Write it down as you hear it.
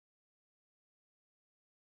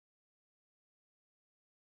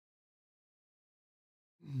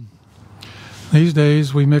These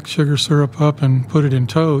days we mix sugar syrup up and put it in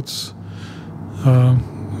totes.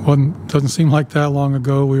 Doesn't seem like that long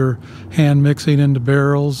ago. We were hand mixing into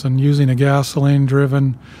barrels and using a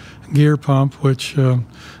gasoline-driven gear pump, which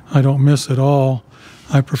I don't miss at all.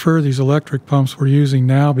 I prefer these electric pumps we're using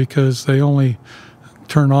now because they only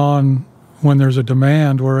turn on when there's a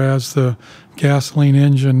demand, whereas the gasoline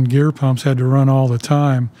engine gear pumps had to run all the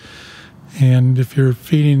time. And if you're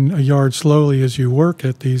feeding a yard slowly as you work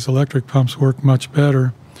it, these electric pumps work much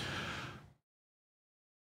better.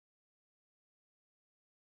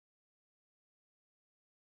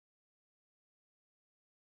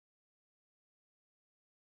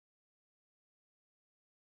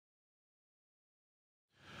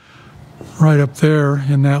 Right up there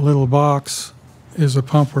in that little box is a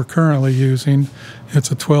pump we're currently using.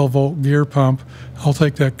 It's a 12-volt gear pump. I'll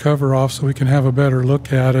take that cover off so we can have a better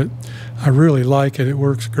look at it. I really like it. It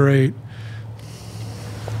works great.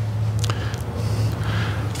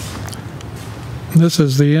 This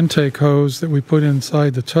is the intake hose that we put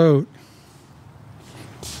inside the tote.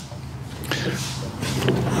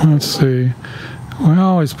 Let's see. We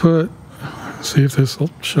always put, see if this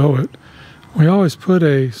will show it. We always put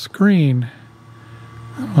a screen.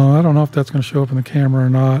 Well, I don't know if that's going to show up in the camera or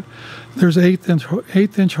not. There's an eighth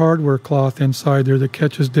inch hardware cloth inside there that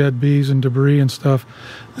catches dead bees and debris and stuff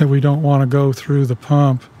that we don't want to go through the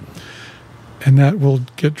pump. And that will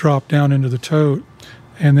get dropped down into the tote.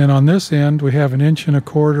 And then on this end, we have an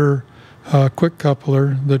 1.25 inch quick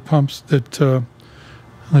coupler that pumps, that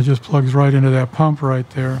just plugs right into that pump right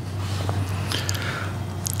there.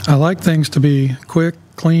 I like things to be quick,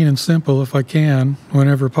 clean, and simple if I can,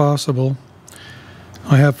 whenever possible.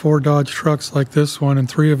 I have 4 Dodge trucks like this one, and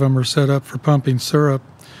 3 of them are set up for pumping syrup.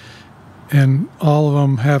 And all of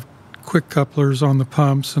them have quick couplers on the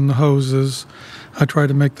pumps and the hoses. I try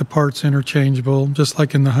to make the parts interchangeable. Just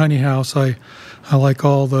like in the honey house, I like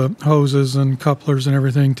all the hoses and couplers and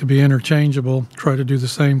everything to be interchangeable. Try to do the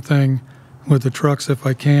same thing with the trucks if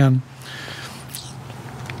I can.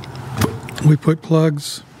 We put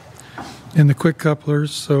plugs in the quick couplers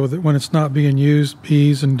so that when it's not being used,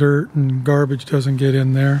 bees and dirt and garbage doesn't get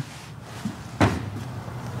in there.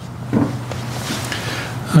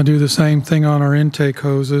 I do the same thing on our intake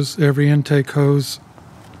hoses. Every intake hose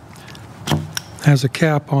has a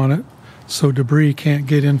cap on it so debris can't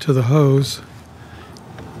get into the hose.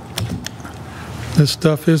 This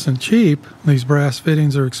stuff isn't cheap. These brass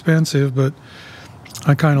fittings are expensive, but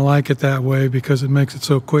I kind of like it that way because it makes it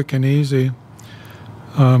so quick and easy.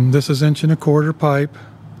 This is 1.25 inch pipe,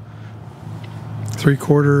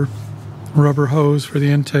 3/4 rubber hose for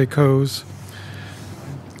the intake hose.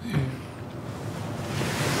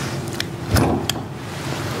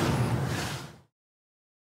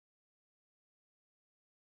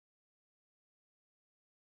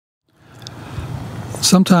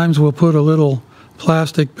 Sometimes we'll put a little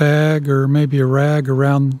plastic bag or maybe a rag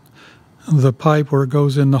around the pipe where it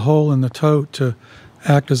goes in the hole in the tote to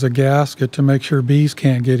act as a gasket to make sure bees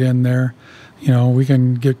can't get in there. You know, we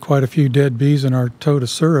can get quite a few dead bees in our tote of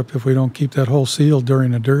syrup if we don't keep that hole sealed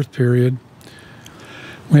during a dearth period.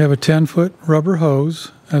 We have a 10-foot rubber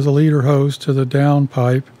hose as a leader hose to the down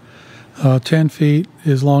pipe. 10 feet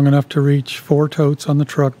is long enough to reach 4 totes on the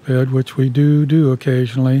truck bed, which we do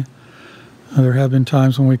occasionally. There have been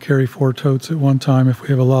times when we carry 4 totes at one time if we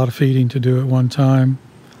have a lot of feeding to do at one time.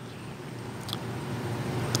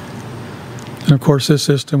 And of course, this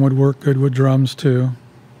system would work good with drums too.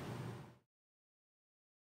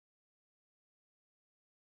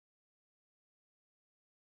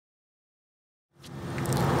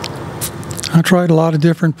 I tried a lot of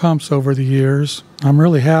different pumps over the years. I'm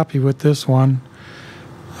really happy with this one.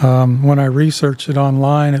 When I researched it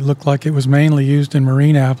online, it looked like it was mainly used in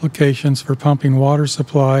marine applications for pumping water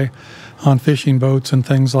supply on fishing boats and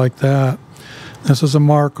things like that. This is a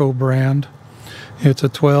Marco brand. It's a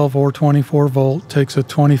 12 or 24 volt, takes a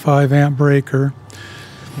 25 amp breaker.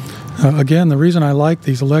 Again, the reason I like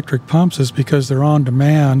these electric pumps is because they're on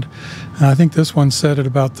demand. And I think this one's set at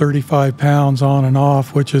about 35 pounds on and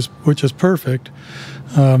off, which is perfect.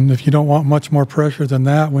 If you don't want much more pressure than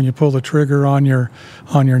that, when you pull the trigger on your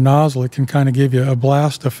nozzle, it can kind of give you a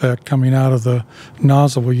blast effect coming out of the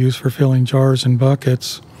nozzle we use for filling jars and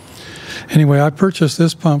buckets. Anyway, I purchased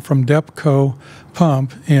this pump from Depco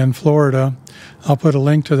Pump in Florida. I'll put a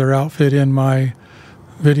link to their outfit in my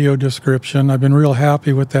video description. I've been real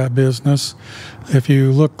happy with that business. If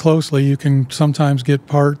you look closely, you can sometimes get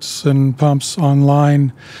parts and pumps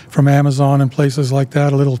online from Amazon and places like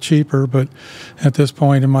that a little cheaper, but at this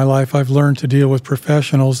point in my life, I've learned to deal with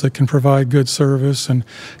professionals that can provide good service and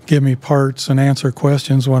give me parts and answer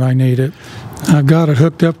questions when I need it. I've got it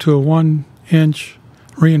hooked up to a 1-inch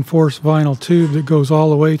reinforced vinyl tube that goes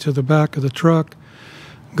all the way to the back of the truck,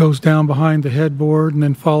 goes down behind the headboard, and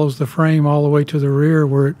then follows the frame all the way to the rear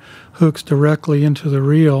where it hooks directly into the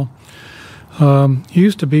reel. It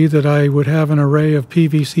used to be that I would have an array of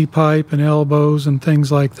PVC pipe and elbows and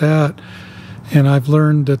things like that, and I've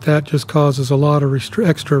learned that that just causes a lot of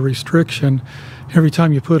extra restriction. Every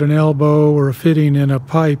time you put an elbow or a fitting in a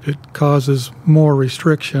pipe, it causes more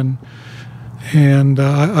restriction. And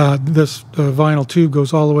this vinyl tube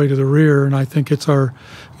goes all the way to the rear, and I think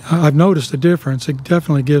I've noticed a difference. It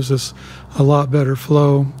definitely gives us a lot better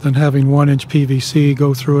flow than having 1-inch PVC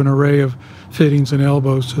go through an array of fittings and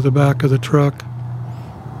elbows to the back of the truck.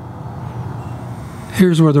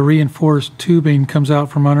 Here's where the reinforced tubing comes out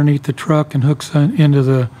from underneath the truck and hooks into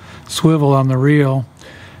the swivel on the reel.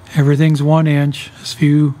 Everything's 1 inch, as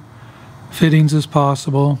few fittings as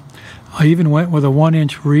possible. I even went with a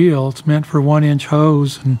 1-inch reel. It's meant for 1-inch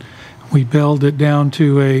hose, and we belled it down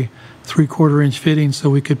to a 3/4 inch fitting so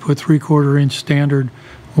we could put 3/4 inch standard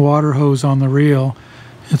water hose on the reel.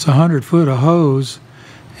 It's 100 foot of hose,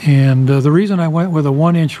 and the reason I went with a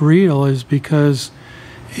 1-inch reel is because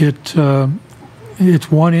it's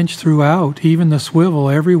 1 inch throughout. Even the swivel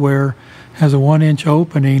everywhere has a 1-inch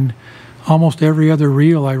opening. Almost every other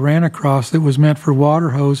reel I ran across that was meant for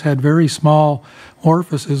water hose had very small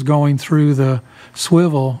orifices going through the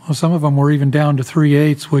swivel. Some of them were even down to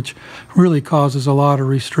 3/8, which really causes a lot of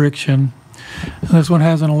restriction. And this one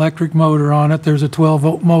has an electric motor on it. There's a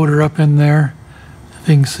 12-volt motor up in there. If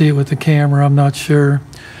you can see it with the camera, I'm not sure.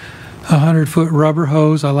 100-foot rubber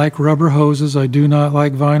hose. I like rubber hoses. I do not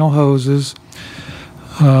like vinyl hoses.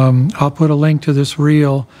 I'll put a link to this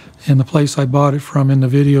reel in the place I bought it from in the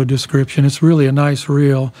video description. It's really a nice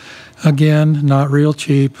reel. Again, not real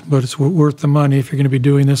cheap, but it's worth the money if you're going to be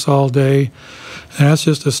doing this all day. And that's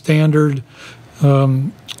just a standard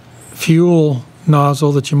fuel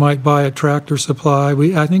nozzle that you might buy at Tractor Supply.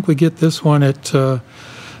 I think we get this one at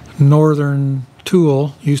Northern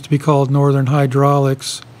Tool, used to be called Northern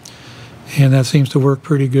Hydraulics, and that seems to work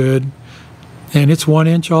pretty good. And it's 1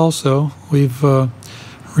 inch also. We've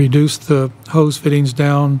reduced the hose fittings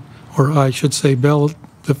down, or I should say belt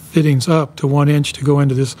the fittings up to 1 inch to go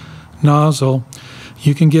into this nozzle.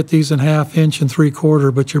 You can get these in 1/2 inch and 3/4,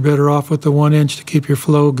 but you're better off with the 1 inch to keep your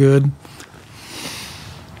flow good.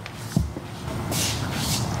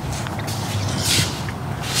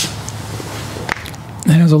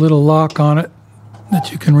 It has a little lock on it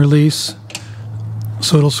that you can release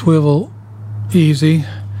so it'll swivel easy.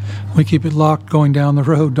 We keep it locked going down the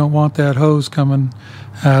road. Don't want that hose coming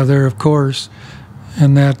out of there, of course.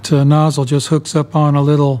 And that nozzle just hooks up on a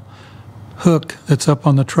little hook that's up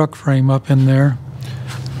on the truck frame up in there.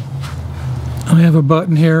 I have a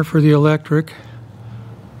button here for the electric.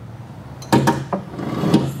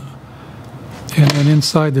 And then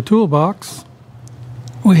inside the toolbox,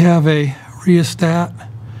 we have a rheostat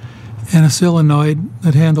and a solenoid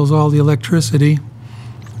that handles all the electricity.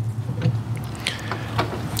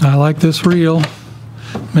 I like this reel.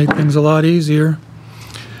 Make things a lot easier.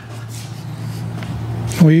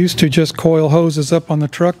 We used to just coil hoses up on the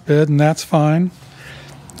truck bed, and that's fine.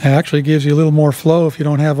 It actually gives you a little more flow if you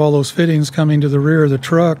don't have all those fittings coming to the rear of the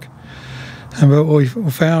truck. And what we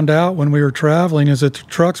found out when we were traveling is that the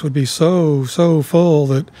trucks would be so full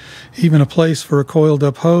that even a place for a coiled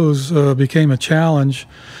up hose became a challenge.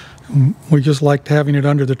 We just liked having it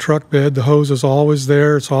under the truck bed. The hose is always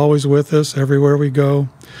there. It's always with us everywhere we go.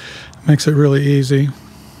 It makes it really easy.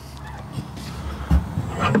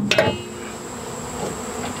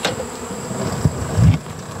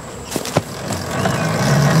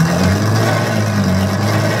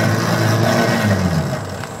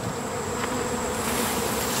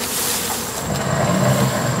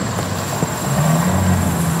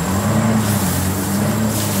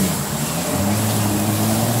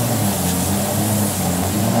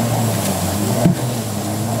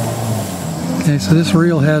 Okay, so this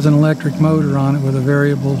reel has an electric motor on it with a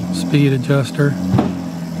variable speed adjuster,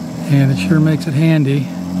 and it sure makes it handy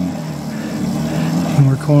when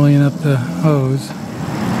we're coiling up the hose.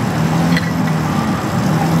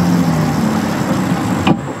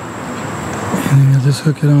 And then you'll just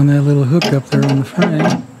hook it on that little hook up there on the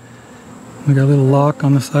frame. We got a little lock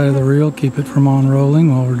on the side of the reel, keep it from on-rolling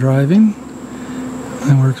while we're driving.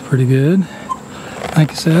 That works pretty good.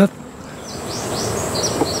 Thank you, Seth.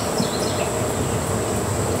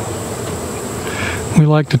 We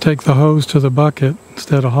like to take the hose to the bucket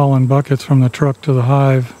instead of hauling buckets from the truck to the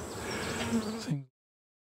hive.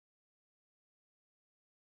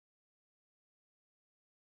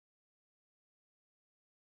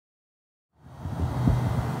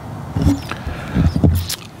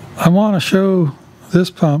 I want to show this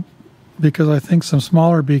pump because I think some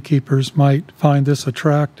smaller beekeepers might find this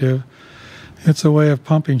attractive. It's a way of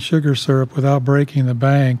pumping sugar syrup without breaking the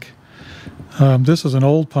bank. This is an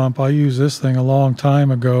old pump. I used this thing a long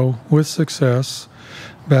time ago with success,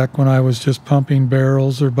 back when I was just pumping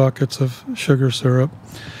barrels or buckets of sugar syrup.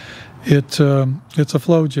 It's a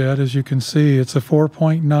flow jet, as you can see. It's a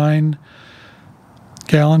 4.9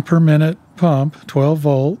 gallon per minute pump, 12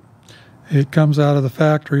 volt. It comes out of the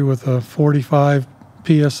factory with a 45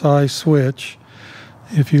 psi switch.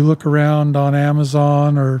 If you look around on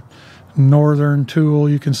Amazon or Northern Tool,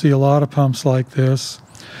 you can see a lot of pumps like this.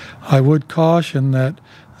 I would caution that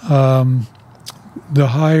the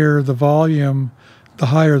higher the volume, the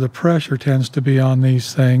higher the pressure tends to be on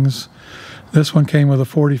these things. This one came with a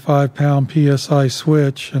 45-pound PSI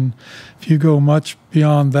switch, and if you go much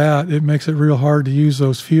beyond that, it makes it real hard to use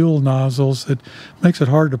those fuel nozzles. It makes it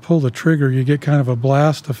hard to pull the trigger. You get kind of a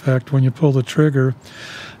blast effect when you pull the trigger.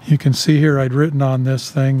 You can see here I'd written on this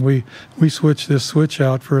thing, we switched this switch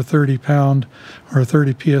out for a 30-pound or a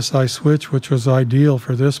 30 PSI switch, which was ideal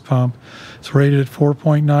for this pump. It's rated at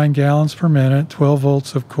 4.9 gallons per minute, 12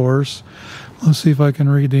 volts, of course. Let's see if I can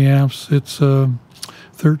read the amps. It's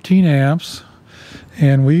 13 amps.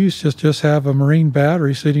 And we used to just have a marine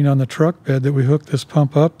battery sitting on the truck bed that we hooked this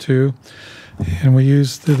pump up to. And we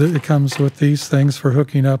used, it comes with these things for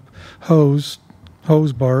hooking up hose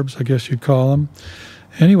barbs, I guess you'd call them.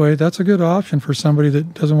 Anyway, that's a good option for somebody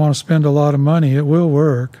that doesn't want to spend a lot of money. It will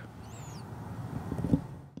work.